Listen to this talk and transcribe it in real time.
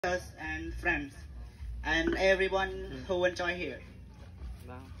and friends and everyone who enjoy here.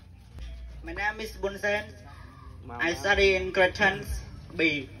 My name is Bunsen. I study in grade 10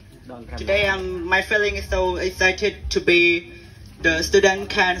 B. Today my feeling is so excited to be the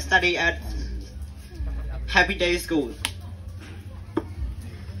student can study at Happy Day School.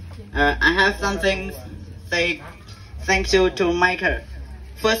 I have something say thank you to Michael.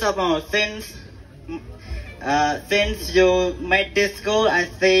 First of all, since you made this school, I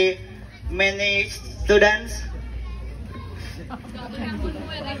see many students.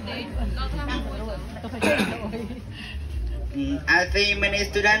 I see many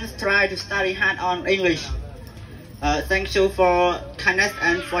students try to study hard on English. Thank you for kindness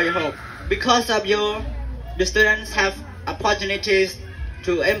and for your hope. Because of you, the students have opportunities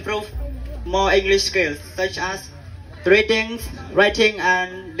to improve more English skills, such as reading, writing,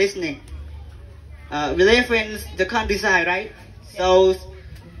 and listening. We live in the countryside, right? So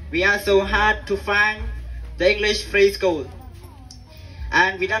we are so hard to find the English free school,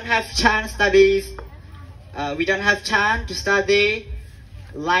 and we don't have chance studies. We don't have chance to study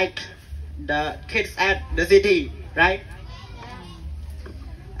like the kids at the city, right?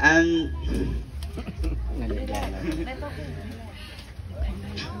 And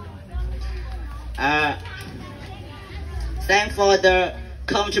thanks for the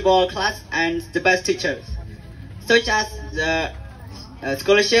comfortable class and the best teachers, such as the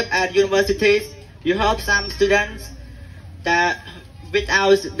scholarship at universities. You help some students that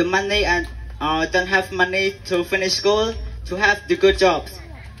without the money and don't have money to finish school to have the good jobs.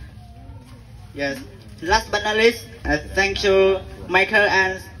 Yes. Last but not least, thank you, Michael,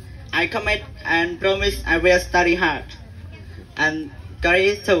 and I commit and promise I will study hard. And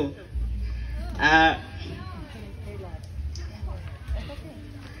Gary too.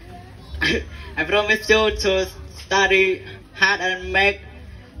 I promise you to study hard and make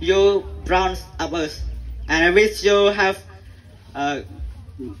you proud of us. And I wish you have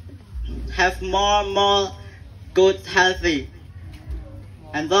more good, healthy,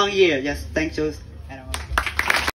 and long year. Yes, thank you.